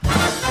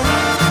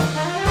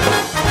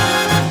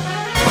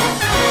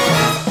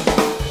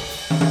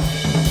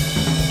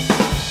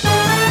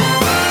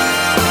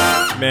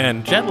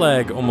Man, jet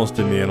lag almost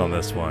did me in on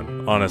this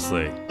one,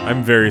 honestly.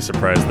 I'm very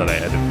surprised that I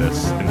edited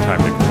this in time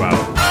to go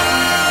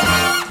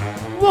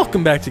out.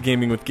 Welcome back to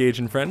Gaming with Gage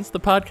and Friends, the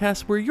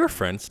podcast where your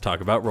friends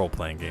talk about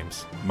role-playing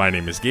games. My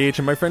name is Gage,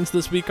 and my friends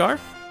this week are...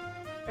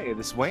 Hey,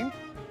 this is Wayne.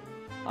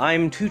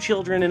 I'm two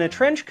children in a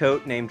trench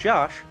coat named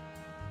Josh.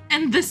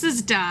 And this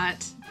is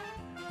Dot.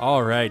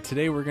 Alright,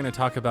 today we're going to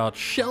talk about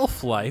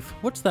shelf life.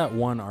 What's that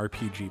one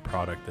RPG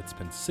product that's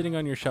been sitting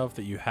on your shelf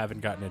that you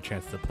haven't gotten a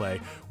chance to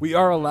play? We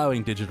are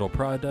allowing digital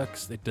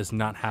products. It does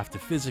not have to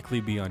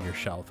physically be on your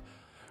shelf.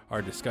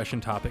 Our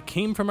discussion topic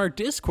came from our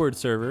Discord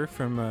server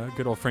from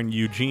good old friend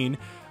Eugene.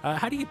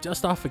 How do you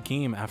dust off a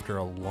game after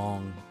a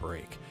long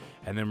break?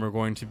 And then we're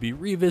going to be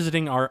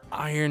revisiting our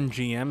Iron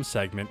GM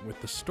segment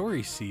with the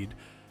Story Seed.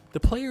 The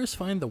players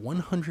find the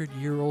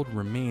 100-year-old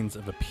remains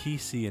of a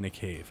PC in a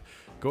cave.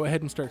 Go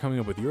ahead and start coming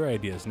up with your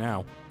ideas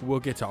now.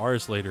 We'll get to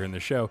ours later in the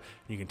show.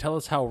 You can tell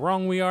us how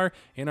wrong we are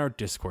in our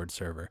Discord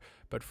server.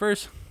 But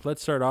first,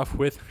 let's start off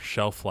with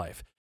shelf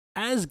life.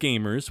 As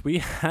gamers, we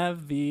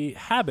have the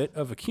habit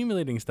of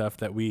accumulating stuff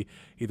that we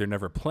either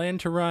never planned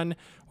to run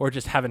or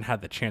just haven't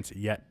had the chance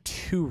yet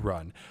to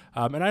run.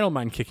 And I don't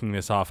mind kicking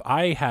this off.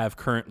 I have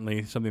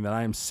currently something that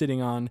I am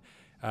sitting on.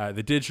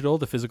 The digital,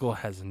 the physical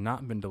has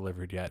not been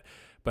delivered yet,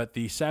 but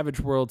the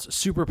Savage Worlds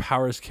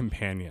Superpowers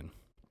Companion.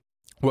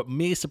 What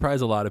may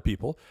surprise a lot of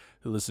people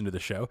who listen to the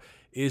show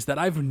is that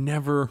I've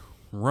never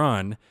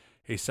run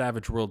a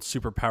Savage Worlds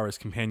Superpowers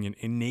Companion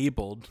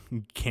enabled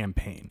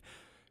campaign.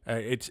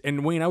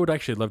 And Wayne, I would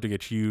actually love to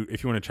get you,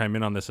 if you want to chime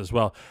in on this as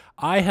well.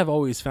 I have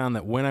always found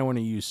that when I want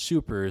to use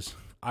supers,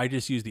 I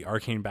just use the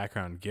Arcane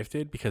Background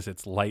Gifted because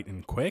it's light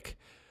and quick.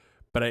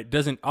 But it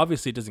doesn't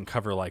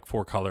cover like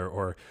 4-color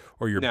or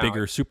your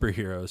bigger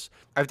superheroes.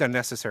 I've done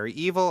Necessary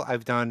Evil,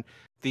 I've done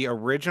the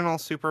original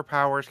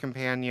Superpowers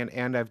Companion,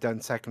 and I've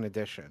done second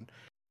edition.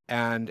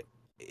 And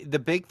the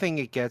big thing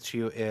it gets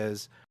you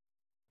is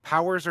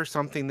powers are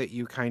something that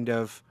you kind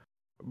of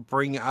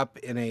bring up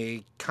in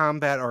a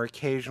combat or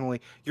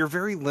occasionally. You're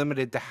very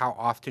limited to how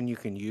often you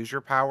can use your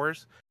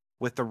powers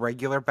with the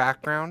regular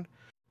background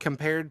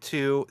compared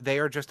to they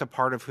are just a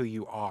part of who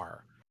you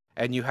are.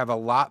 And you have a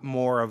lot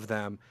more of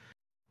them.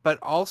 But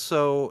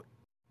also,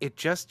 it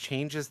just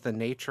changes the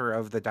nature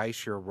of the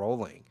dice you're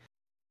rolling.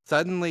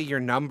 Suddenly, your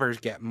numbers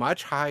get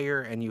much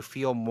higher and you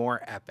feel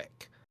more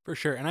epic. For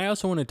sure. And I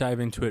also want to dive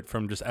into it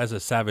from just as a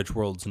Savage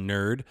Worlds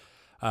nerd.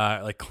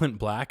 Like Clint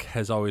Black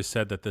has always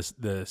said that the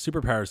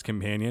Superpowers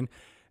Companion,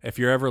 if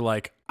you're ever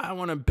like, I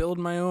want to build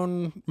my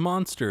own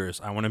monsters,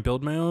 I want to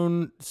build my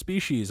own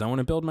species, I want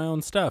to build my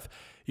own stuff,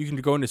 you can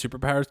go into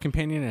Superpowers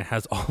Companion and it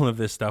has all of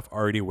this stuff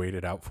already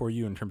weighted out for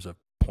you in terms of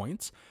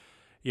points.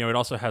 You know, it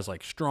also has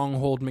like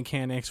stronghold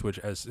mechanics, which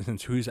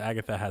since Who's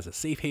Agatha has a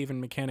safe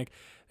haven mechanic,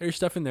 there's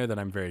stuff in there that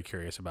I'm very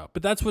curious about.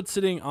 But that's what's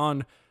sitting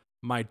on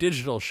my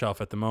digital shelf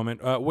at the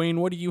moment.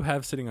 Wayne, what do you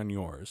have sitting on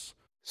yours?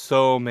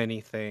 So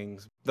many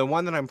things. The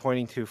one that I'm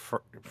pointing to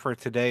for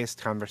today's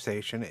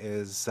conversation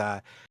is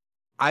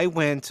I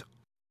went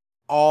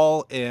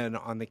all in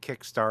on the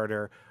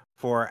Kickstarter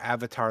for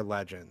Avatar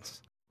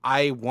Legends.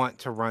 I want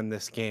to run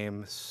this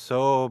game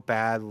so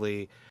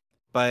badly,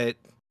 but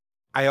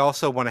I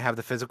also want to have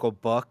the physical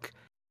book,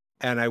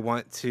 and I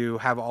want to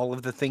have all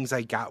of the things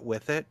I got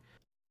with it.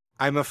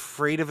 I'm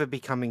afraid of it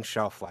becoming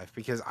shelf life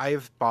because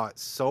I've bought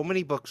so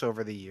many books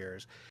over the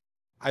years.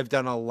 I've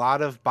done a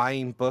lot of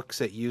buying books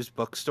at used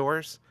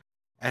bookstores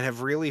and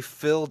have really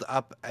filled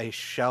up a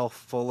shelf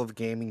full of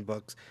gaming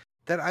books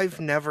that I've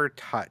never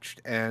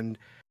touched. And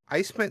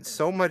I spent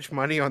so much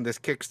money on this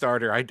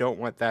Kickstarter, I don't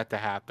want that to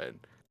happen.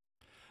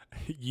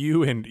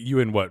 You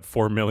and what,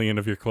 4 million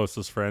of your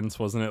closest friends?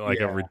 Wasn't it like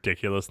a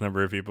ridiculous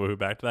number of people who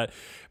backed that?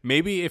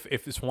 Maybe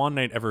if Swan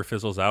Night ever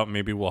fizzles out,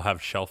 maybe we'll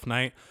have Shelf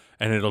Night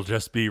and it'll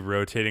just be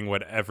rotating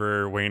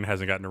whatever Wayne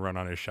hasn't gotten to run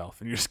on his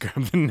shelf. And you just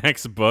grab the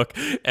next book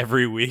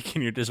every week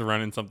and you're just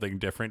running something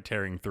different,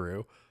 tearing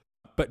through.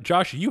 But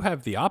Josh, you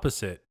have the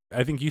opposite.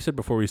 I think you said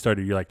before we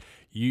started, you're like,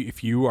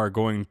 if you are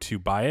going to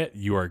buy it,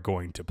 you are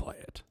going to play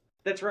it.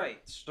 That's right.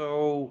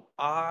 So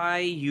I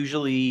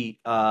usually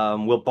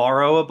will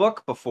borrow a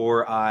book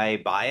before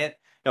I buy it,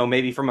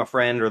 maybe from a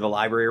friend or the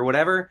library or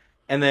whatever.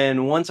 And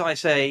then once I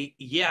say,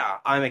 yeah,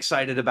 I'm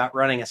excited about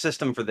running a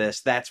system for this,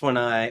 that's when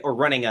or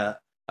running a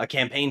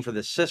campaign for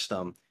this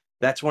system,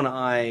 that's when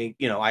I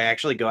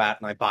actually go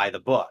out and I buy the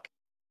book.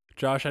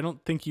 Josh, I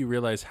don't think you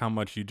realize how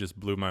much you just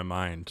blew my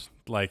mind.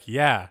 Like,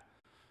 yeah,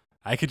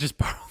 I could just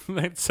borrow.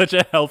 It's such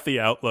a healthy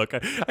outlook.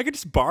 I could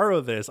just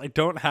borrow this. I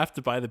don't have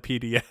to buy the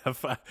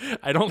PDF.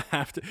 I don't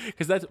have to,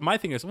 because that's my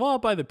thing is, well, I'll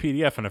buy the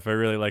PDF, and if I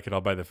really like it,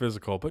 I'll buy the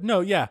physical. But no,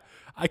 yeah,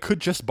 I could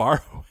just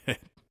borrow it.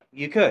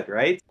 You could,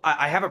 right?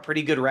 I have a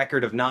pretty good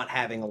record of not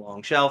having a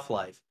long shelf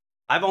life.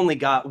 I've only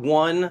got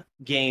one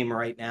game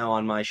right now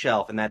on my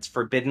shelf, and that's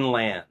Forbidden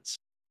Lands.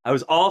 I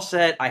was all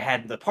set. I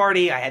had the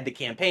party, I had the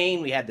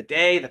campaign, we had the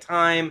day, the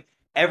time,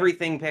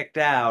 everything picked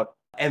out.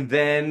 And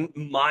then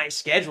my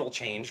schedule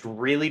changed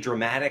really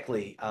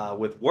dramatically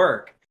with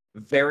work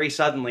very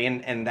suddenly,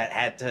 and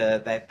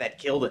that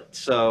killed it.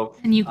 So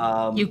and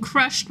you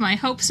crushed my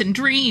hopes and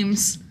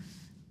dreams.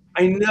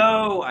 I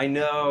know.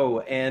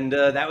 And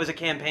that was a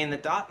campaign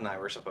that Dot and I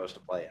were supposed to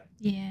play in.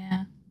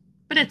 Yeah.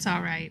 But it's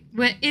all right.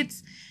 But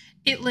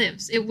it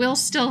lives. It will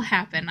still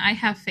happen. I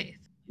have faith.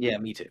 Yeah,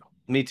 me too.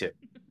 Me too.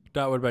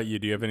 Dot, what about you?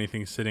 Do you have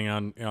anything sitting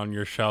on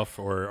your shelf,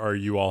 or are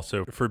you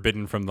also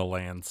forbidden from the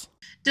lands?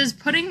 Does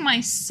putting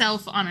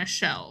myself on a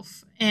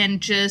shelf and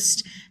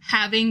just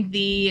having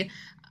the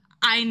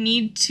I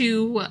need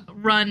to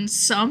run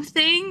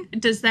something,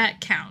 does that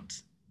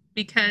count?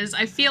 Because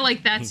I feel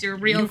like that's your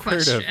real You've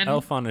question. heard of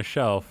Elf on a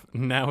Shelf.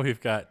 Now we've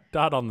got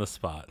Dot on the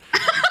spot.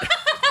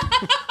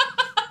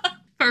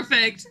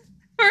 Perfect.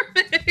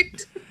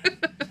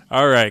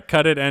 All right,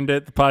 cut it, end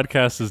it. The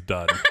podcast is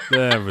done.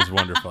 That was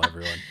wonderful,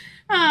 everyone.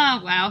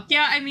 Oh, wow.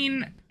 Yeah, I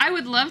mean, I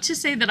would love to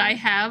say that I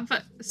have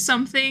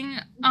something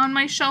on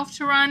my shelf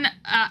to run,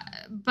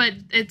 but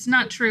it's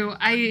not true.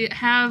 I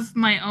have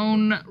my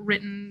own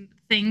written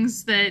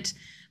things my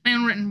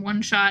own written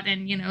one-shot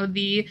and,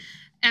 the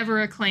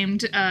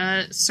ever-acclaimed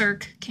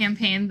Cirque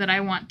campaign that I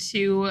want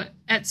to,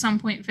 at some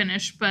point,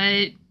 finish,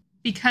 but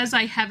because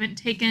I haven't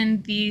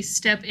taken the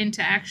step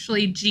into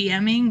actually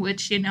GMing,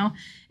 which,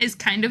 is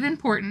kind of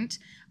important,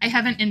 I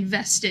haven't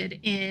invested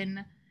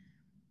in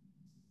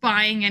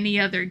buying any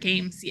other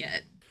games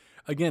yet.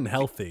 Again,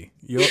 healthy.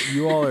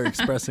 You all are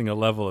expressing a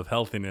level of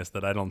healthiness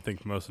that I don't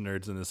think most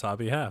nerds in this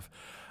hobby have.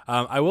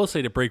 I will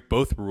say, to break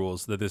both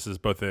rules, that this is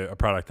both a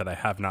product that I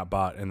have not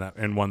bought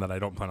and one that I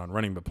don't plan on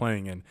running but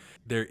playing in.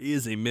 There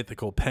is a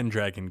mythical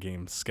Pendragon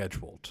game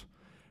scheduled.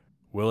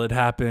 Will it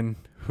happen?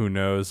 Who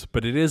knows?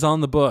 But it is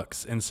on the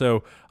books, and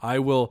so I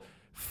will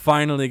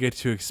finally get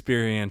to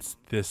experience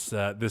this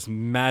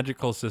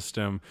magical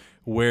system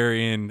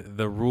wherein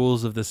the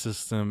rules of the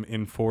system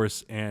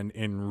enforce and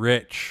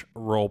enrich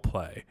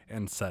roleplay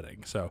and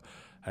setting. So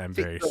I'm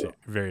very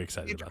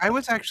excited about that. I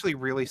was actually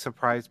really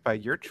surprised by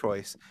your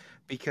choice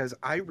because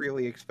I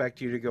really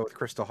expect you to go with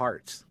Crystal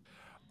Hearts.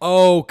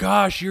 Oh,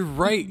 gosh, you're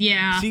right.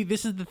 Yeah. See,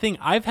 this is the thing.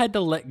 I've had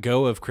to let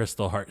go of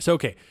Crystal Heart. So,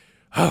 okay.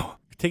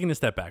 Taking a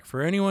step back,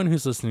 for anyone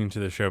who's listening to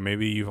the show,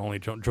 maybe you've only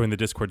joined the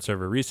Discord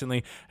server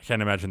recently. I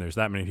can't imagine there's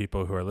that many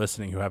people who are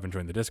listening who haven't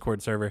joined the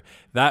Discord server.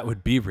 That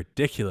would be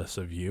ridiculous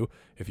of you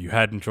if you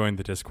hadn't joined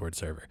the Discord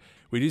server.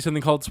 We do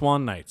something called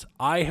Swan Nights.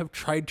 I have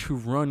tried to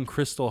run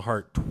Crystal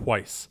Heart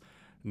twice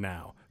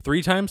now.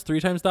 Three times,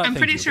 Dot? I'm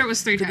pretty sure it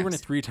was 3 times. I run it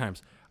 3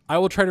 times. I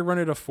will try to run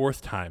it a 4th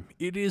time.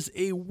 It is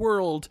a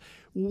world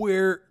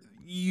where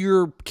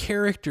your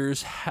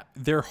characters,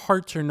 their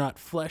hearts are not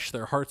flesh,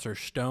 their hearts are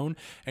stone,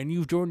 and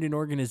you've joined an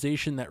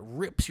organization that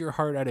rips your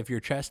heart out of your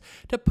chest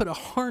to put a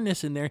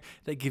harness in there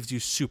that gives you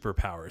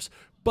superpowers.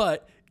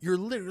 But you're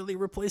literally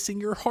replacing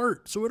your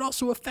heart, so it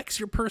also affects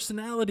your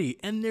personality.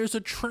 And there's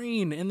a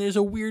train, and there's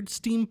a weird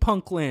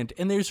steampunk land,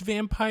 and there's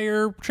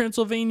vampire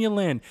Transylvania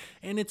land,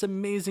 and it's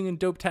amazing and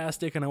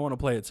dope-tastic, and I want to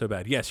play it so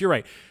bad. Yes, you're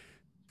right.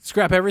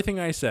 Scrap everything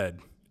I said.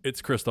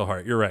 It's Crystal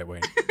Heart. You're right,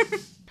 Wayne.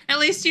 At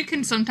least you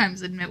can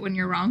sometimes admit when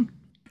you're wrong.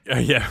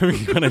 Yeah,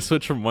 when I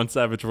switch from one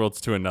Savage Worlds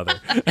to another.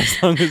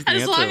 As long as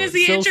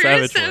the answer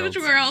is Savage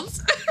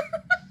Worlds.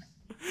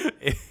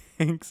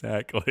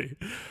 Exactly.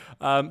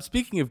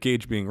 Speaking of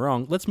Gage being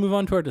wrong, let's move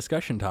on to our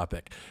discussion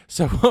topic.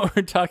 So what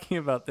we're talking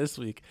about this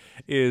week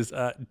is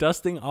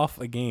dusting off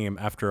a game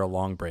after a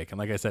long break. And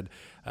like I said,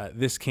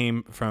 this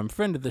came from a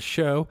friend of the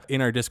show in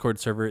our Discord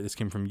server. This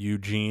came from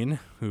Eugene,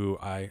 who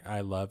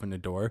I love and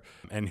adore,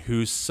 and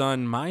whose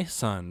son my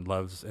son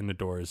loves and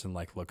adores and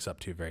looks up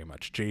to very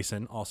much.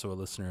 Jason, also a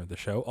listener of the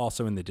show,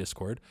 also in the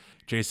Discord.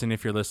 Jason,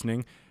 if you're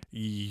listening,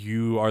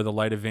 you are the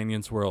light of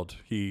Vanyan's world.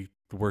 He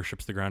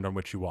worships the ground on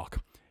which you walk.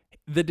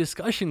 The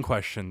discussion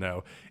question,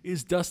 though,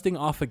 is dusting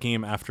off a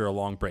game after a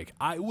long break.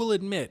 I will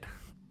admit,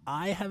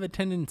 I have a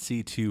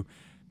tendency to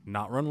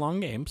not run long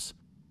games,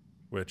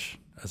 which,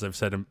 as I've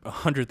said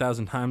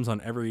 100,000 times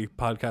on every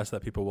podcast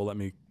that people will let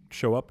me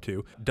show up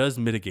to, does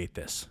mitigate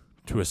this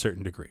to a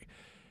certain degree.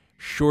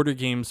 Shorter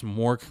games,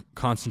 more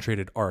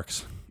concentrated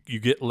arcs, you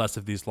get less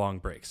of these long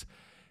breaks.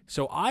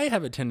 So I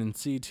have a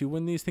tendency to,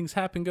 when these things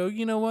happen, go,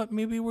 you know what,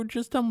 maybe we're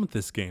just done with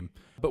this game.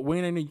 But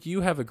Wayne, I know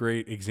you have a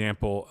great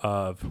example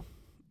of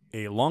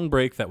a long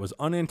break that was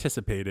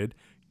unanticipated,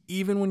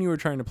 even when you were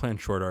trying to plan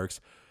short arcs,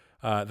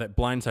 that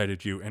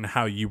blindsided you, and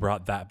how you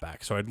brought that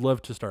back. So I'd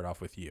love to start off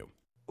with you.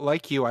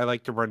 Like you, I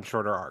like to run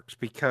shorter arcs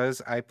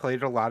because I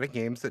played a lot of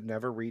games that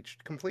never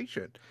reached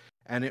completion,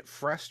 and it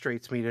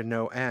frustrates me to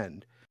no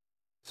end.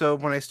 So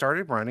when I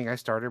started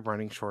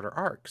running shorter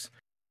arcs.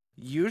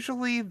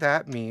 Usually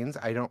that means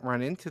I don't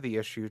run into the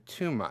issue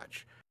too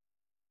much.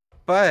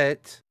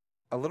 But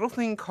a little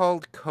thing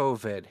called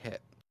COVID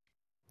hit,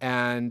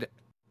 and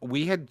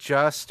we had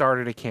just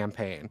started a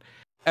campaign.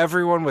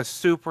 Everyone was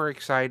super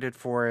excited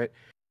for it.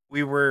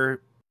 We were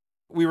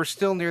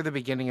still near the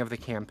beginning of the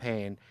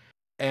campaign,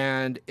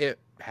 and it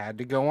had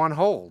to go on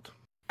hold.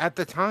 At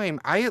the time,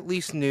 I at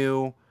least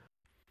knew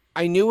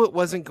it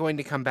wasn't going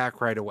to come back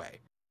right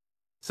away.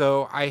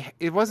 So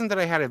it wasn't that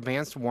I had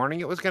advanced warning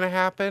it was going to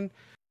happen,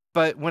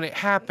 but when it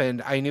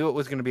happened, I knew it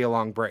was going to be a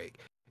long break.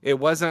 It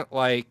wasn't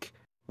like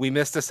we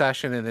missed a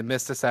session and then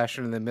missed a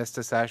session and then missed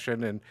a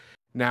session and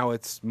now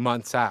it's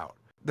months out.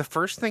 the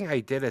first thing I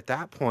did at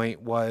that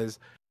point was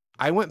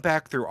I went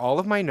back through all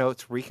of my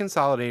notes,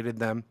 reconsolidated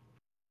them.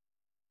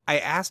 I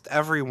asked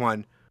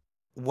everyone,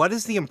 what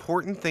is the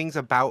important things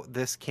about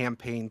this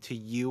campaign to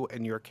you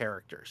and your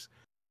characters?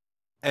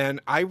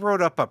 And I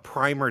wrote up a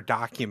primer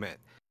document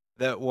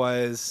that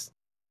was,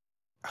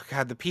 oh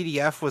God, the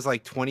PDF was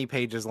like 20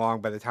 pages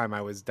long by the time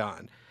I was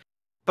done.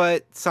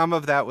 But some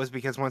of that was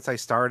because once I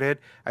started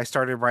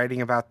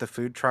writing about the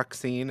food truck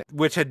scene,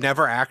 which had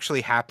never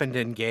actually happened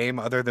in game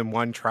other than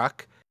one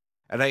truck.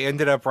 And I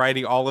ended up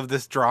writing all of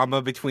this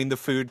drama between the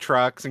food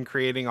trucks and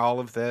creating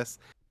all of this.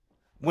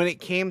 When it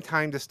came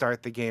time to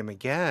start the game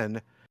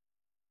again,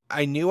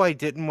 I knew I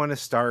didn't want to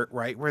start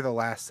right where the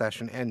last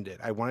session ended.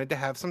 I wanted to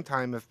have some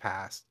time have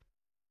passed.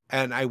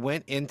 And I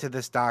went into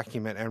this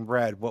document and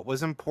read what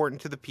was important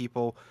to the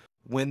people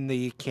when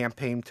the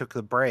campaign took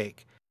the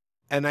break.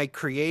 And I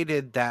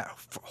created that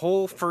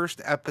whole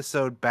first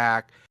episode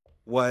back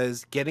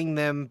was getting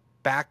them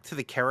back to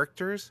the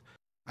characters.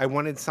 I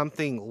wanted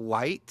something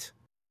light,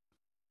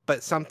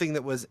 but something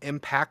that was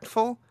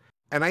impactful.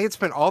 And I had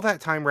spent all that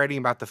time writing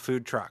about the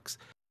food trucks.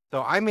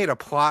 So I made a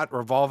plot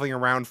revolving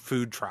around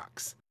food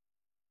trucks.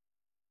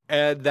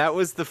 And that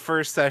was the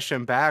first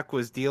session back,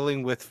 was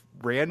dealing with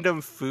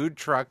random food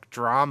truck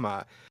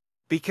drama,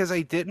 because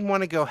I didn't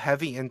want to go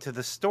heavy into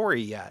the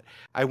story yet.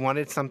 I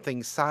wanted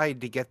something side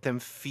to get them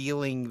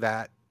feeling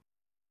that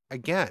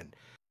again.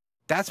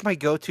 That's my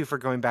go-to for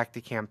going back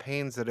to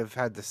campaigns that have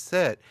had to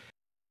sit.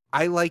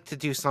 I like to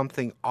do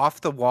something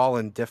off the wall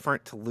and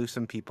different to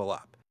loosen people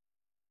up.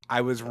 I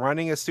was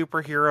running a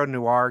superhero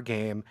noir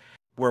game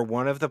where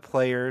one of the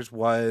players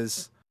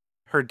was,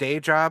 her day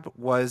job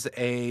was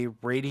a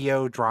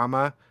radio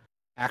drama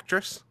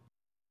actress.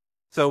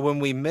 So when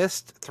we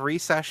missed 3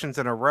 sessions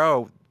in a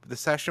row, the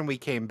session we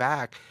came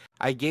back,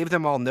 I gave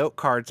them all note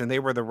cards and they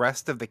were the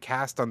rest of the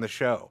cast on the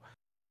show.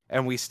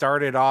 And we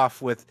started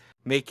off with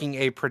making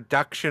a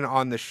production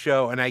on the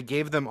show, and I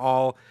gave them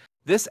all,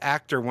 this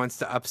actor wants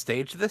to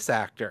upstage this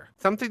actor.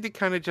 Something to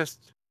kind of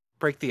just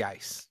break the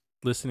ice.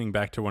 Listening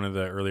back to one of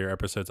the earlier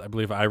episodes, I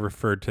believe I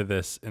referred to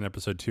this in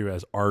episode 2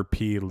 as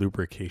RP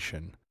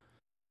lubrication,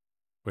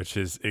 which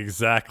is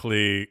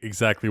exactly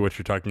what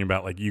you're talking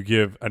about. Like, you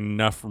give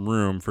enough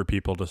room for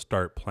people to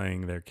start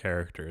playing their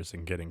characters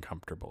and getting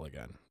comfortable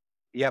again.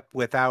 Yep,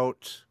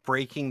 without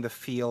breaking the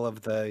feel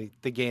of the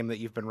game that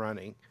you've been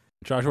running.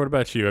 Josh, what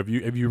about you? Have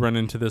you run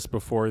into this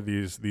before,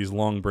 these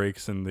long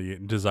breaks and the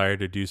desire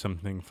to do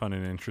something fun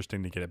and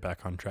interesting to get it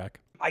back on track?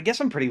 I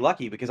guess I'm pretty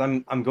lucky because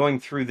I'm going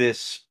through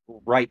this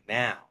right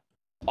now.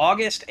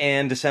 August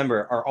and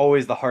December are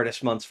always the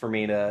hardest months for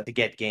me to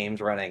get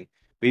games running.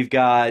 We've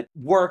got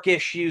work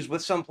issues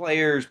with some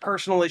players,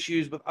 personal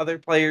issues with other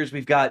players.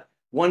 We've got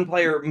one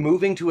player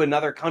moving to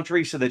another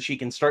country so that she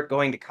can start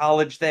going to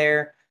college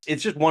there.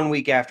 It's just one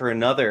week after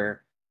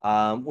another.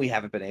 We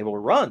haven't been able to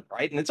run,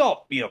 right? And it's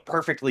all,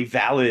 perfectly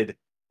valid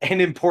and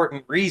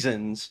important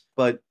reasons.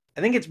 But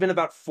I think it's been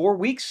about 4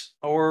 weeks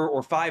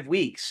or 5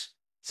 weeks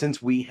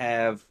since we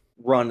have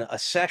run a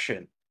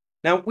session.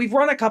 Now, we've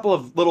run a couple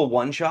of little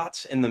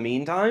one-shots in the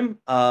meantime,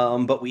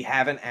 but we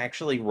haven't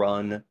actually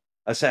run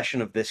a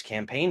session of this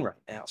campaign right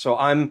now. So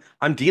I'm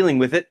dealing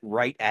with it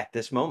right at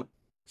this moment.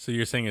 So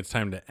you're saying it's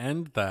time to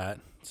end that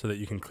so that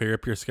you can clear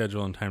up your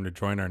schedule in time to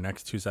join our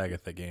next Two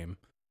Zagatha game.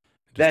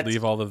 Just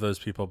leave all of those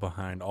people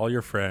behind, all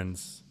your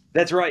friends.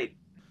 That's right.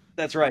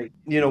 That's right.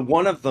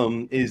 One of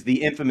them is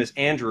the infamous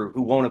Andrew,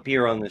 who won't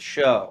appear on this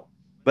show.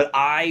 But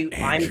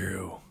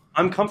Andrew.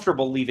 I'm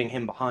comfortable leaving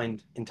him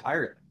behind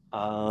entirely.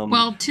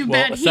 Well, too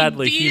bad.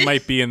 Sadly, he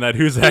might be in that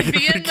Who's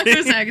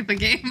Agatha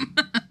game.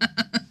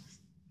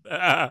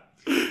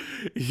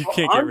 You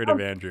can't get rid of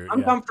Andrew.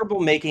 I'm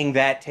comfortable making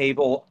that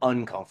table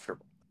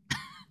uncomfortable.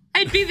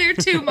 I'd be there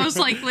too, most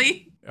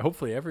likely.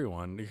 Hopefully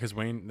everyone, because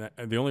Wayne,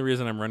 the only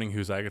reason I'm running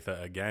Who's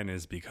Agatha again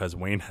is because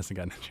Wayne hasn't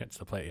gotten a chance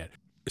to play it yet.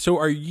 So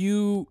are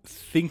you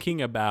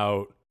thinking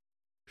about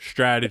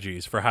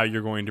strategies for how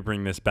you're going to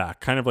bring this back?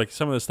 Kind of like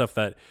some of the stuff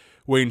that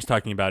Wayne's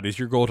talking about. Is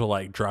your goal to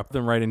like drop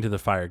them right into the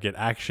fire, get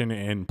action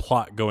and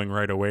plot going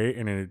right away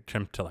in an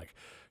attempt to like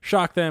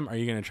shock them? Are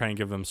you going to try and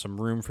give them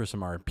some room for some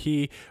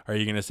RP? Are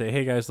you going to say,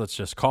 hey guys, let's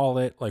just call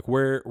it? Like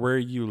where are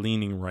you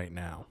leaning right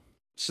now?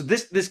 So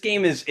this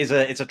game is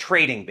a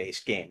trading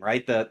based game,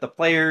 right? The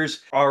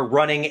players are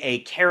running a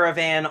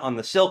caravan on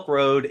the Silk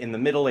Road in the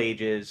Middle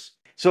Ages.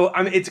 So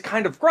it's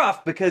kind of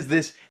rough because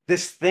this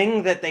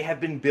thing that they have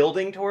been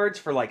building towards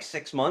for like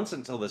 6 months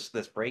until this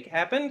break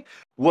happened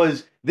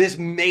was this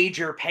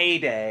major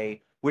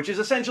payday, which is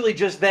essentially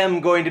just them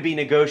going to be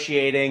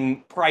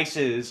negotiating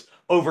prices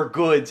over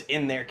goods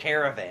in their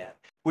caravan,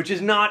 which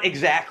is not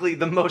exactly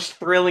the most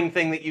thrilling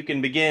thing that you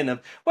can begin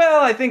of,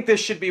 well, I think this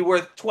should be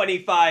worth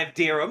 25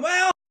 dirham.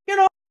 Well,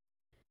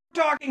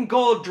 talking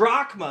gold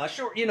drachma,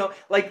 sure,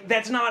 like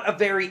that's not a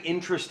very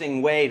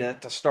interesting way to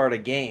start a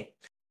game.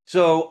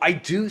 So I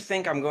do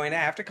think I'm going to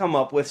have to come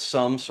up with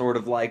some sort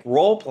of like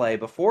role play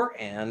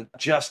beforehand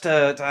just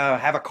to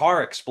have a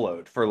car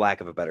explode, for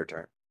lack of a better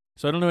term.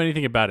 So I don't know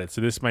anything about it,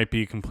 so this might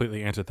be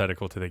completely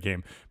antithetical to the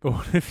game. But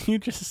what if you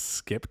just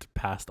skipped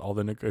past all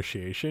the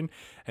negotiation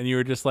and you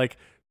were just like,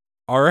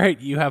 all right,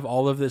 you have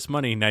all of this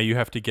money, now you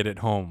have to get it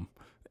home.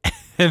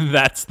 And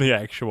that's the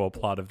actual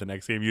plot of the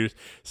next game. You just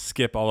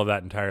skip all of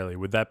that entirely.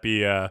 Would that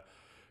be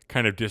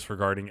kind of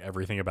disregarding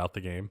everything about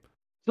the game?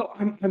 So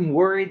I'm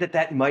worried that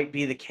that might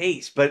be the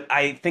case, but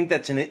I think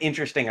that's an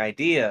interesting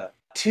idea.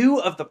 Two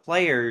of the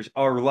players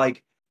are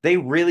like, they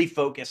really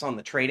focus on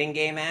the trading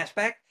game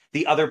aspect.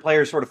 The other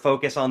players sort of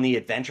focus on the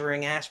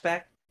adventuring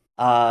aspect.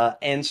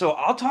 And so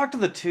I'll talk to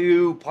the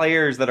two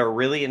players that are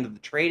really into the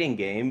trading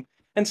game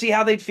and see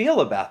how they'd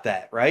feel about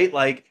that, right?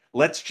 Like,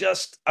 let's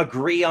just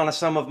agree on a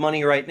sum of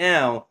money right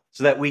now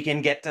so that we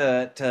can get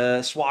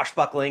to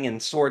swashbuckling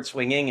and sword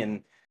swinging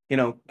and,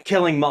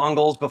 killing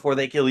Mongols before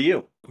they kill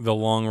you. The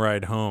Long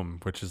Ride Home,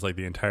 which is like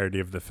the entirety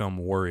of the film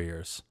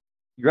Warriors.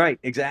 Right,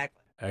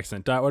 exactly.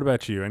 Excellent. Dot, what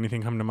about you?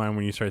 Anything come to mind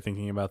when you start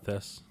thinking about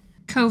this?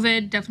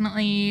 COVID,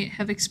 definitely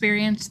have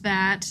experienced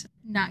that,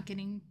 not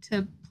getting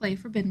to play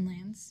Forbidden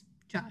Lands.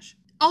 Josh.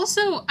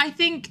 Also, I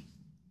think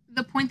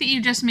the point that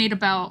you just made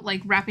about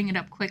like wrapping it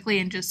up quickly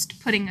and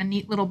just putting a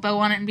neat little bow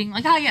on it and being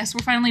like, yes,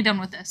 we're finally done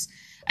with this.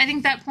 I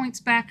think that points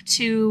back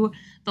to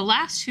the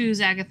last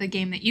Who's Agatha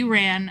game that you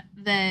ran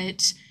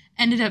that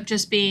ended up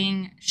just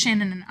being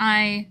Shannon and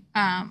I.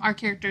 Our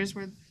characters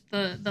were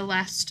the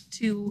last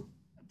two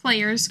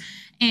players,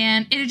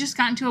 and it had just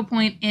gotten to a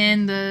point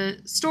in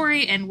the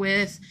story and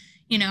with,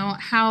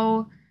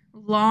 how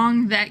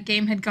long that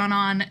game had gone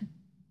on,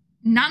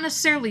 not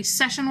necessarily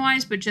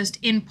session-wise, but just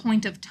in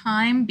point of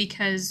time,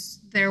 because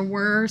there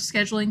were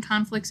scheduling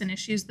conflicts and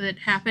issues that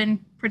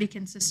happened pretty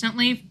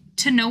consistently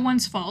to no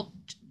one's fault.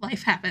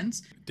 Life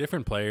happens.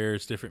 Different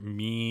players, different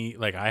me.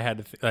 Like I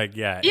had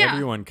to,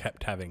 everyone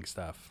kept having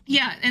stuff.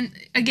 Yeah, and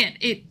again,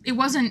 it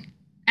wasn't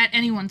at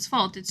anyone's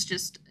fault. It's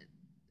just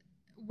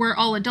we're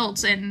all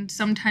adults, and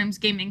sometimes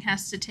gaming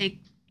has to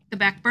take the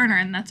back burner,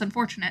 and that's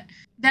unfortunate.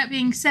 That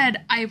being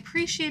said, I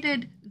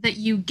appreciated that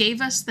you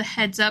gave us the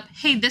heads up,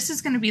 hey, this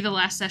is going to be the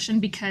last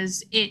session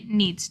because it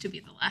needs to be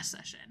the last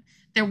session.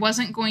 There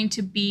wasn't going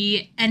to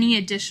be any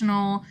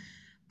additional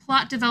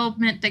plot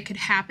development that could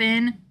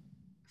happen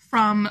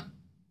from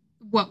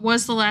what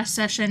was the last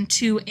session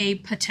to a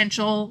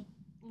potential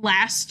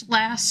last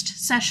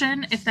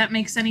session, if that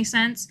makes any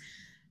sense.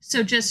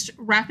 So just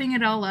wrapping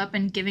it all up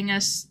and giving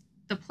us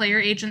the player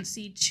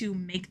agency to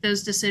make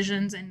those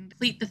decisions and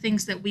complete the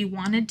things that we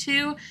wanted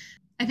to.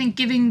 I think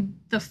giving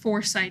the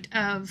foresight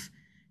of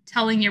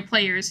telling your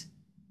players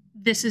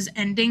this is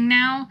ending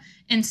now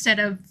instead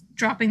of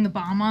dropping the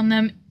bomb on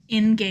them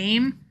in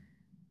game,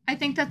 I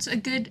think that's a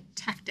good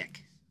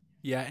tactic.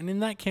 Yeah, and in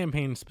that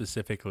campaign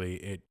specifically,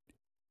 it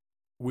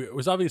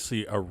was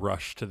obviously a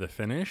rush to the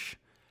finish,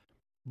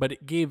 but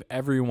it gave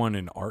everyone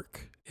an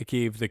arc. It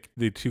gave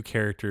the two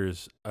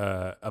characters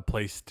a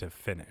place to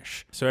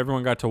finish. So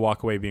everyone got to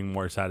walk away being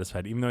more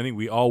satisfied, even though I think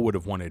we all would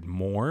have wanted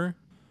more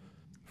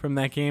from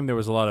that game. There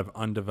was a lot of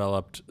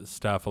undeveloped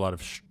stuff, a lot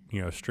of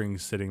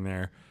strings sitting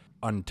there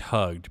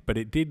untugged, but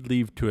it did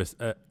leave to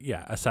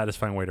a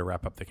satisfying way to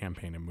wrap up the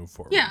campaign and move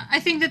forward. Yeah, I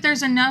think that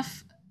there's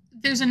enough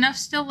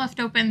still left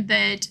open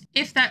that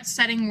if that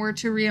setting were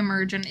to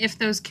reemerge and if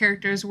those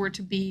characters were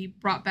to be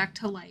brought back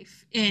to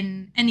life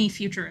in any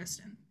future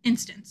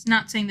instance,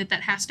 not saying that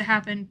has to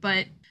happen,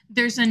 but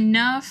there's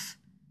enough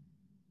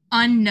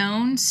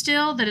unknown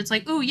still that it's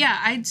like, oh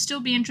yeah, I'd still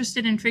be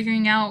interested in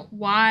figuring out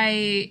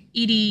why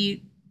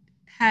Edie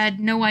had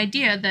no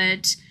idea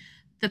that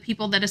the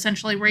people that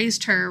essentially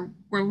raised her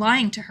were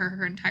lying to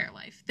her entire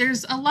life.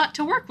 There's a lot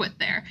to work with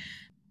there.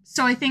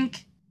 So I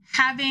think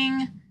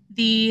having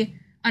the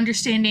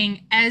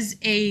understanding as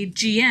a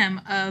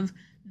GM of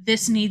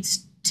this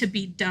needs to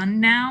be done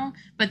now,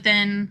 but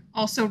then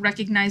also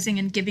recognizing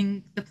and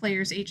giving the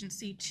players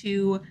agency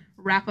to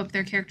wrap up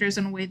their characters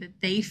in a way that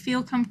they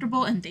feel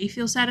comfortable and they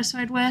feel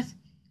satisfied with,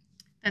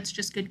 that's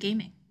just good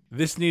gaming.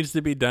 This needs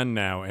to be done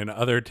now, and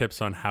other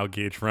tips on how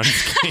Gage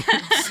runs games.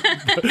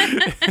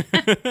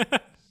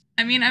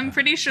 I mean, I'm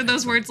pretty sure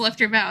those words left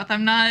your mouth.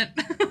 I'm not...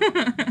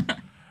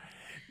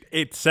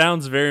 It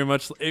sounds very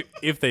much,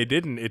 if they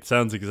didn't, it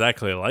sounds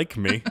exactly like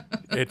me.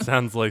 It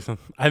sounds like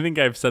I think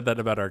I've said that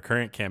about our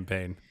current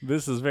campaign.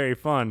 This is very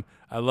fun.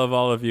 I love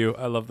all of you.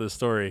 I love this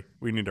story.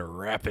 We need to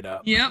wrap it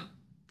up. Yep,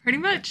 pretty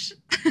much.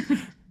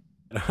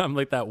 I'm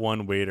like that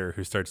one waiter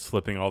who starts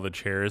flipping all the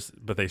chairs,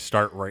 but they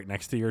start right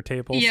next to your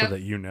table so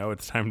that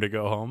it's time to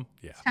go home.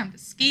 Yeah. It's time to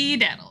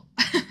ski-daddle.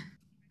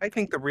 I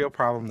think the real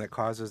problem that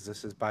causes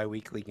this is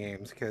bi-weekly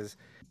games, because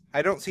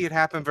I don't see it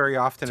happen very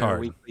often in a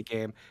weekly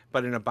game.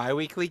 But in a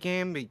bi-weekly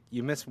game,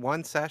 you miss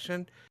one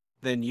session,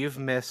 then you've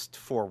missed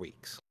 4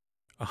 weeks.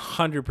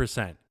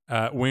 100%.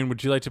 Wayne,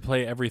 would you like to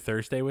play every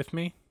Thursday with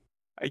me?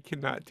 I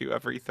cannot do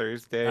every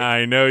Thursday.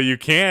 I know you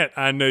can't.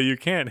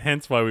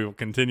 Hence why we will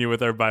continue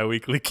with our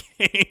bi-weekly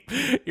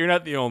game. You're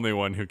not the only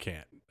one who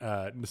can't.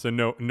 So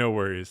no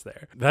worries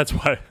there. That's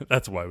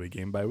why we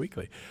game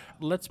bi-weekly.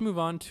 Let's move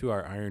on to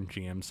our Iron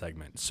GM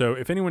segment. So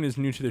if anyone is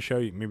new to the show,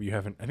 maybe you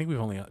haven't, I think we've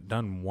only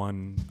done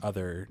one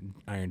other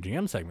Iron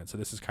GM segment. So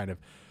this is kind of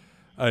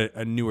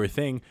a newer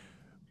thing.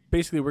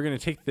 Basically, we're going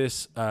to take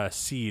this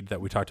seed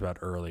that we talked about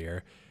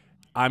earlier.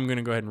 I'm going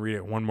to go ahead and read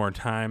it one more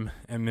time,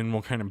 and then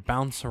we'll kind of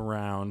bounce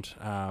around.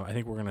 I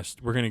think we're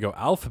going to go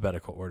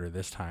alphabetical order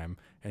this time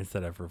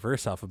instead of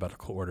reverse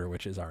alphabetical order,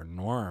 which is our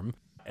norm.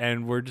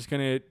 And we're just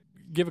going to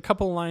give a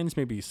couple lines,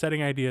 maybe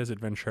setting ideas,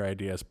 adventure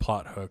ideas,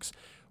 plot hooks,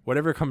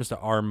 whatever comes to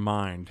our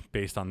mind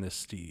based on this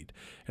seed.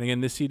 And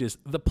again, this seed is: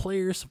 the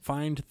players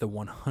find the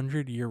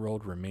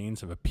 100-year-old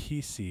remains of a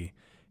PC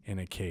in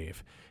a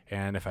cave.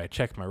 And if I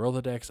check my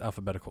Rolodex,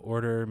 alphabetical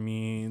order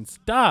means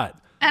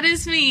Dot. That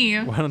is me.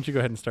 Why don't you go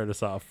ahead and start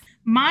us off?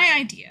 My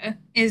idea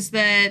is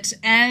that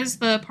as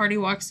the party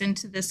walks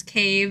into this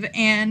cave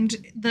and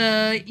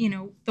the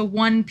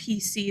one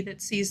PC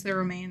that sees the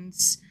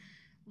remains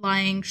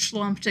lying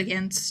slumped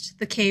against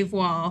the cave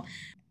wall,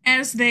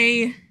 as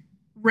they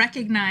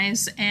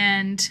recognize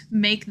and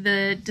make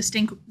the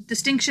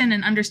distinction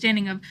and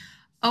understanding of,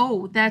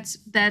 oh,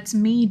 that's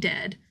me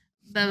dead.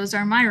 Those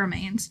are my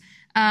remains.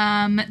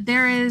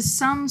 There is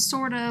some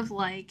sort of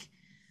like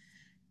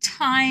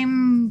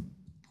time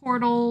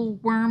portal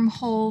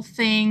wormhole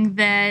thing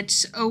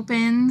that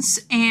opens,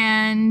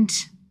 and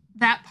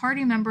that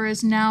party member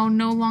is now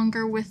no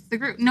longer with the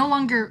group, no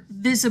longer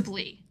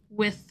visibly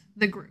with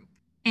the group.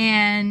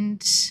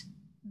 And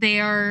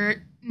they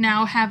are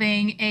now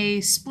having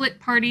a split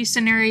party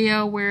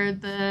scenario where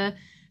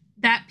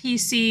that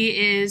PC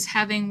is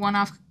having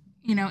one-off,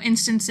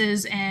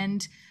 instances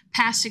and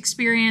past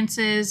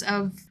experiences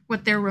of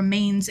what their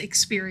remains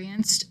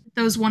experienced,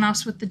 those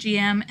one-offs with the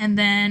GM, and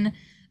then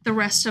the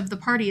rest of the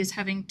party is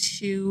having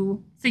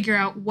to figure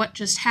out what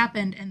just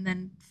happened and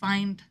then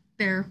find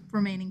their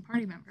remaining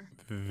party member.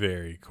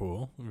 Very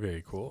cool.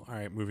 Very cool. All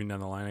right, moving down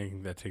the line, I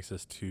think that takes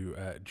us to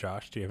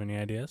Josh. Do you have any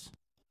ideas?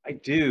 I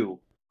do.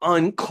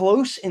 On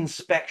close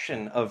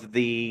inspection of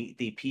the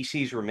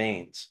PC's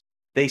remains,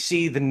 they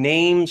see the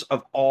names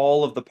of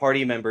all of the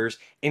party members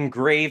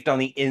engraved on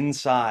the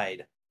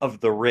inside of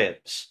the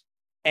ribs.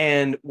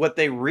 And what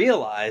they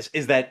realize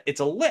is that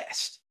it's a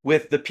list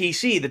with the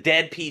PC, the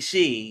dead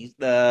PC,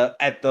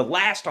 at the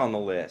last on the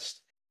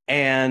list,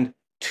 and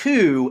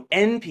 2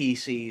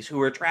 NPCs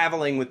who are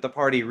traveling with the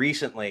party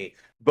recently,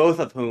 both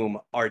of whom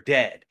are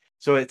dead.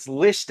 So it's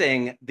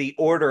listing the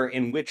order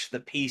in which the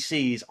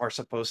PCs are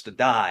supposed to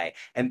die,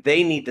 and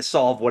they need to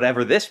solve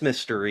whatever this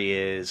mystery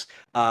is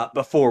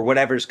before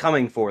whatever's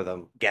coming for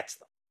them gets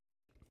them.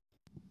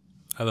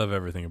 I love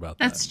everything about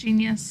that. That's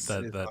genius.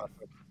 That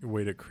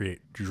way to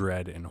create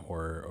dread and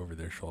horror over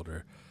their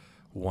shoulder.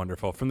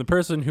 Wonderful. From the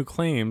person who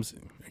claims,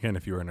 again,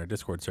 if you were in our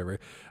Discord server,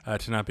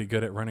 to not be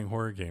good at running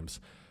horror games.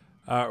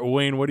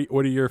 Wayne, what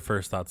are your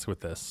first thoughts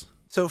with this?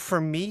 So for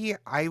me,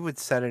 I would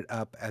set it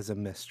up as a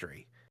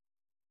mystery.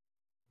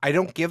 I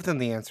don't give them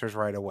the answers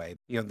right away.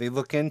 They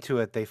look into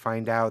it, they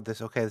find out this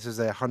is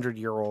a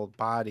 100-year-old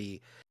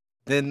body.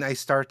 Then I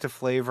start to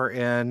flavor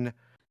in,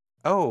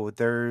 oh,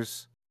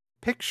 there's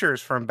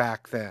pictures from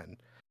back then.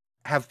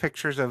 Have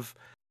pictures of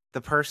the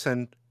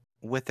person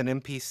with an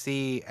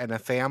NPC and a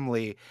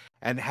family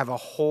and have a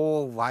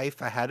whole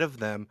life ahead of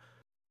them,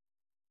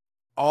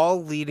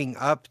 all leading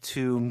up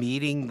to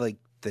meeting like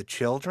the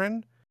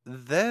children.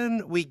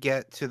 Then we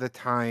get to the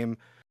time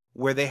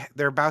where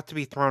they're about to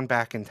be thrown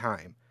back in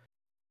time.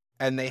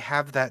 And they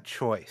have that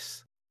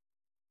choice.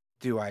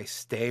 Do I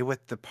stay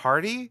with the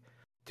party?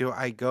 Do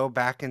I go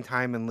back in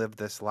time and live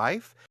this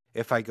life?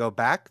 If I go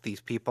back, these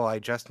people I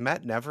just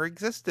met never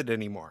existed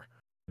anymore.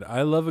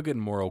 I love a good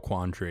moral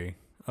quandary.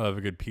 I love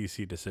a good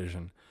PC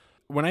decision.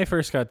 When I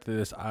first got to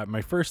this,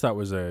 my first thought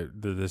was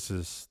this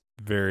is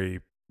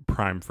very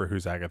prime for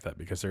Who's Agatha,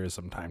 because there is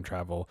some time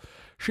travel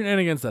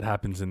shenanigans that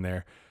happens in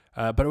there.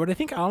 But what I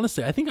think,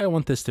 honestly, I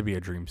want this to be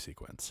a dream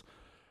sequence.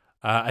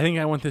 I think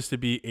I want this to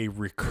be a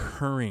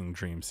recurring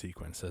dream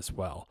sequence as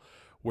well,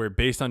 where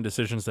based on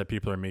decisions that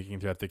people are making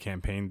throughout the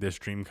campaign, this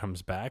dream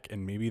comes back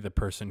and maybe the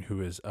person who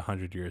is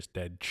 100 years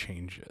dead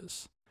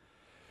changes.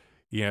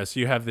 So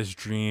you have this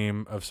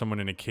dream of someone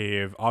in a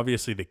cave.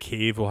 Obviously, the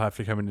cave will have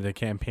to come into the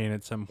campaign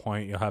at some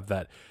point. You'll have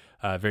that,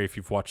 if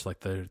you've watched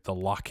like the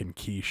Lock and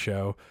Key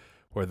show,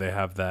 where they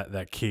have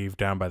that cave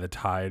down by the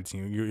tides.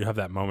 You have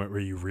that moment where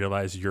you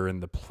realize you're in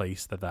the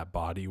place that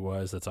body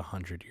was. That's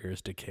 100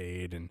 years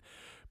decayed.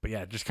 But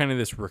yeah, just kind of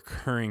this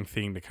recurring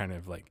thing to kind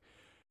of like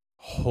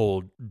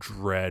hold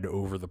dread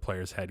over the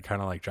player's head,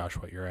 kind of like Josh,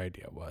 what your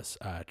idea was,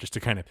 just to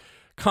kind of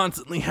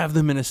constantly have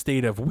them in a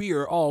state of, we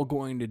are all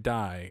going to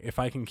die. If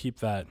I can keep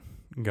that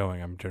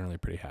going, I'm generally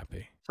pretty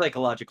happy.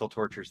 Psychological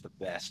torture is the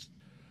best.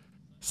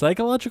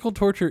 Psychological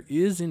torture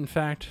is, in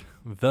fact,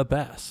 the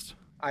best.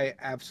 I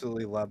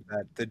absolutely love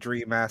that. The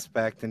dream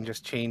aspect and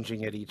just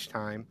changing it each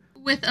time.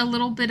 With a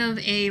little bit of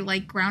a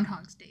like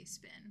Groundhog's Day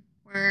spin,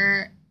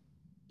 where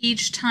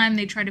each time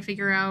they try to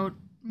figure out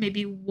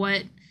maybe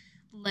what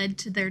led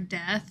to their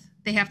death,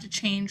 they have to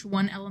change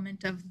one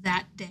element of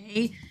that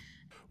day.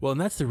 Well,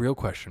 and that's the real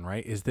question,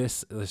 right? Is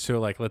this so?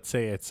 Like, let's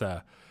say it's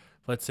a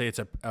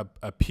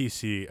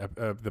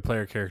PC. The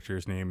player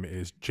character's name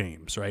is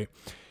James, right?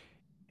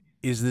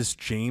 Is this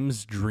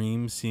James'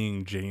 dream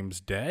seeing James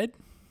dead?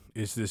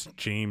 is this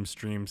James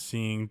dream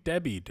seeing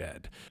Debbie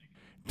dead?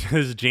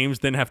 Does James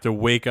then have to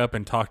wake up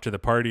and talk to the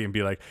party and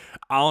be like,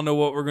 I don't know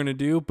what we're going to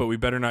do, but we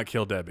better not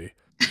kill Debbie?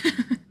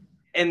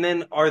 And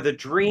then are the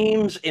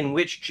dreams in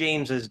which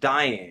James is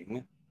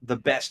dying the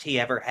best he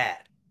ever had?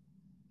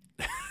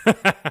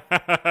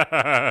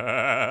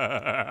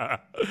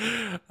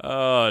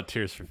 Oh,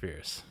 Tears for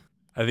Fears.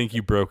 I think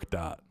you broke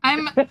Dot.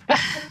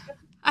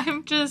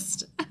 I'm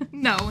just,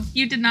 no,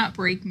 you did not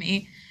break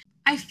me.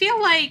 I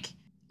feel like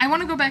I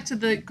want to go back to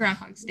the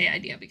Groundhog's Day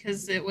idea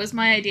because it was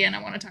my idea and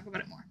I want to talk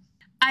about it more.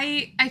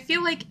 I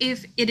feel like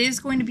if it is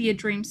going to be a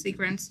dream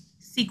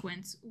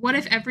sequence, what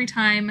if every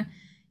time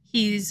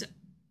he's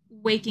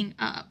waking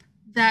up,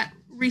 that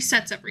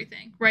resets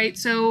everything, right?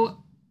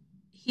 So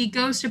he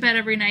goes to bed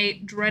every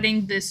night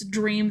dreading this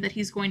dream that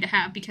he's going to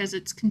have because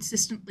it's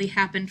consistently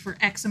happened for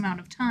X amount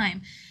of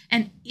time.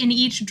 And in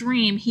each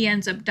dream, he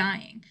ends up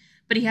dying.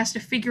 But he has to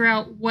figure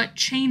out what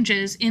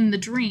changes in the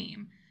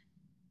dream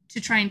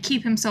to try and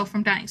keep himself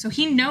from dying. So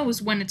he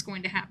knows when it's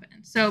going to happen.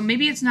 So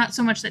maybe it's not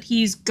so much that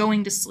he's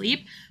going to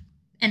sleep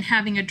and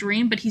having a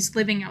dream, but he's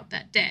living out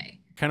that day.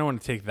 Kind of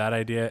want to take that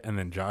idea and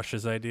then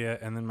Josh's idea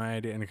and then my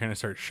idea and kind of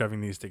start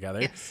shoving these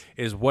together. Yes.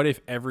 Is what if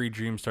every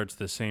dream starts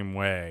the same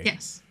way?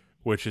 Yes.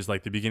 Which is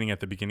like the beginning of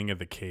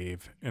the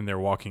cave, and they're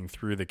walking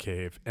through the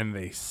cave and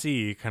they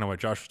see kind of what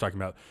Josh was talking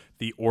about,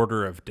 the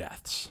order of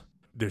deaths.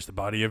 There's the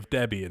body of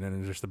Debbie, and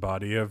then there's the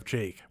body of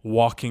Jake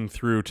walking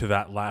through to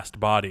that last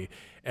body.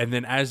 And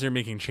then as they're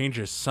making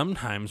changes,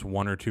 sometimes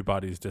one or two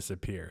bodies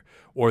disappear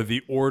or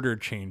the order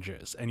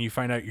changes. And you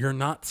find out you're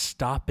not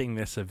stopping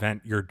this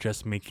event. You're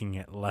just making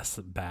it less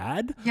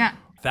bad. Yeah.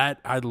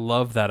 I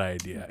love that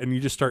idea. And you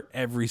just start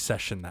every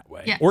session that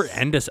way. Yes. Or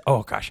end us.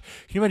 Oh gosh.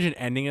 Can you imagine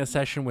ending a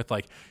session with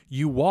like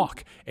you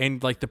walk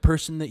and like the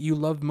person that you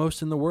love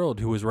most in the world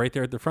who was right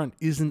there at the front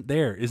isn't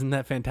there. Isn't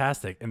that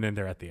fantastic? And then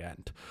they're at the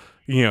end.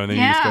 You know, and then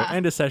you just go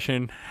end a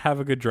session,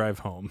 have a good drive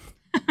home.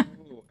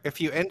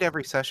 If you end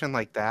every session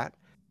like that,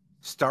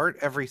 start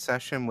every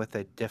session with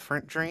a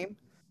different dream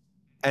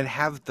and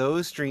have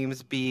those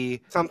dreams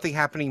be something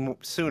happening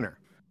sooner.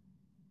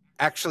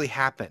 Actually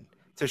happen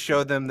to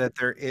show them that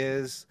there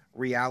is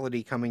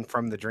reality coming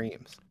from the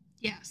dreams.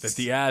 Yes.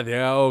 That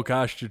oh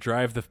gosh, to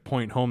drive the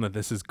point home that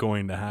this is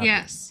going to happen.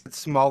 Yes.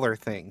 Smaller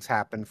things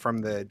happen from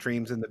the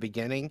dreams in the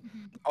beginning,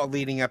 all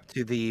leading up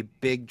to the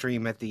big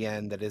dream at the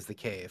end that is the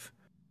cave.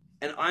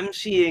 And I'm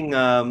seeing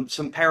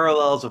some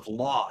parallels of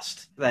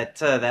Lost,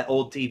 that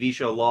old TV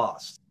show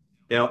Lost.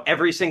 You know,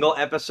 every single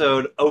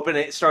episode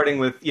starting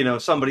with, you know,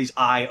 somebody's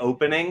eye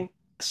opening.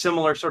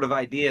 Similar sort of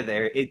idea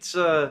there. It's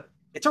a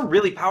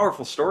really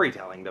powerful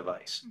storytelling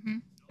device. Mm-hmm.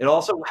 It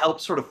also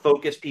helps sort of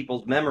focus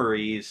people's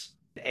memories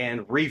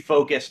and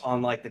refocus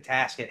on like the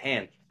task at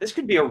hand. This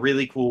could be a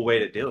really cool way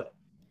to do it.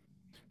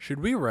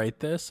 Should we write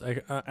this?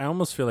 I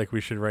almost feel like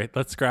we should write.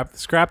 Let's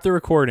scrap the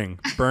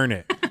recording, burn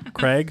it.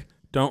 Craig,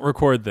 don't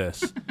record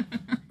this.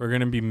 We're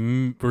gonna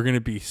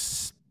be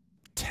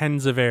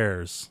tens of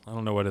errors. I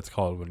don't know what it's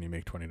called when you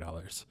make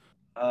 $20.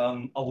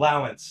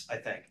 Allowance, I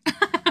think.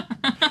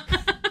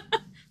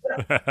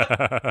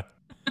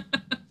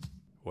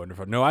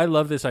 Wonderful. No, I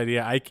love this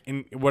idea.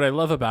 What I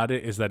love about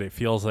it is that it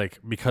feels like,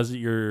 because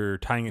you're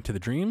tying it to the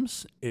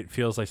dreams, it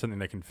feels like something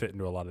that can fit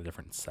into a lot of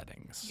different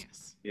settings.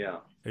 Yes. Yeah.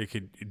 It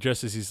could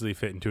just as easily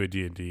fit into a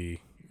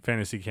D&D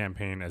fantasy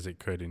campaign as it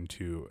could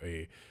into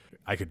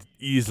I could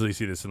easily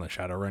see this in a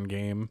Shadowrun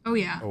game. Oh,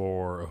 yeah.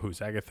 Or a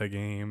Who's Agatha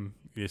game.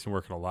 You can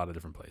work in a lot of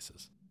different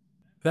places.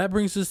 That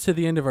brings us to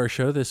the end of our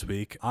show this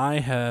week.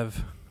 I'm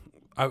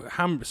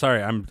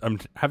sorry, I'm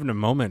having a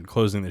moment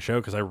closing the show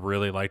because I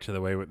really liked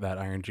the way that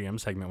Iron GM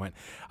segment went.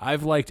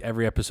 I've liked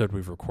every episode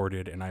we've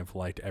recorded, and I've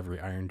liked every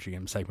Iron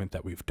GM segment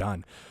that we've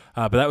done.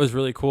 But that was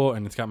really cool,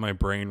 and it's got my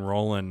brain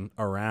rolling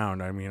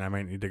around. I mean, I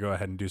might need to go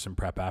ahead and do some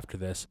prep after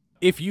this.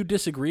 If you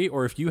disagree,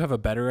 or if you have a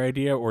better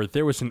idea, or if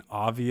there was an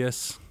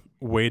obvious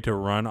way to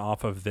run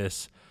off of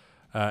this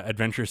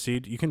adventure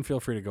seed, you can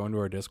feel free to go into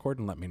our Discord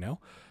and let me know.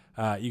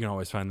 You can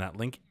always find that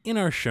link in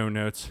our show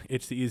notes.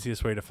 It's the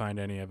easiest way to find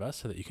any of us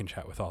so that you can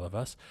chat with all of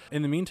us.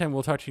 In the meantime,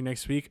 we'll talk to you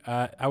next week.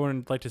 I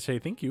would like to say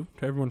thank you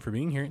to everyone for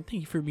being here, and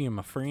thank you for being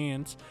my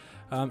friends.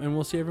 And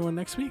we'll see everyone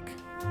next week.